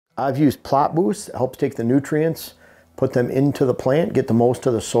I've used PlotBoost. It helps take the nutrients, put them into the plant, get the most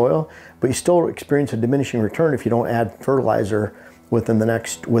of the soil, but you still experience a diminishing return if you don't add fertilizer within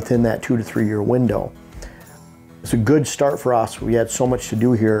that 2 to 3 year window. It's a good start for us. We had so much to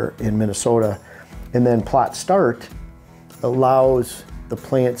do here in Minnesota. And then PlotStart allows the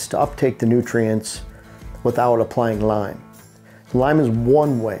plants to uptake the nutrients without applying lime. Lime is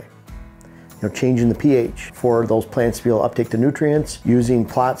one way, changing the pH for those plants to be able to uptake the nutrients. Using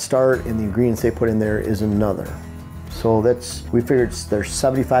PlotStart and the ingredients they put in there is another. So we figured they're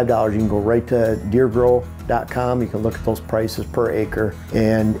 $75. You can go right to DeerGro.com. You can look at those prices per acre,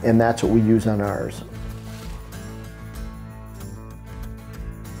 and that's what we use on ours.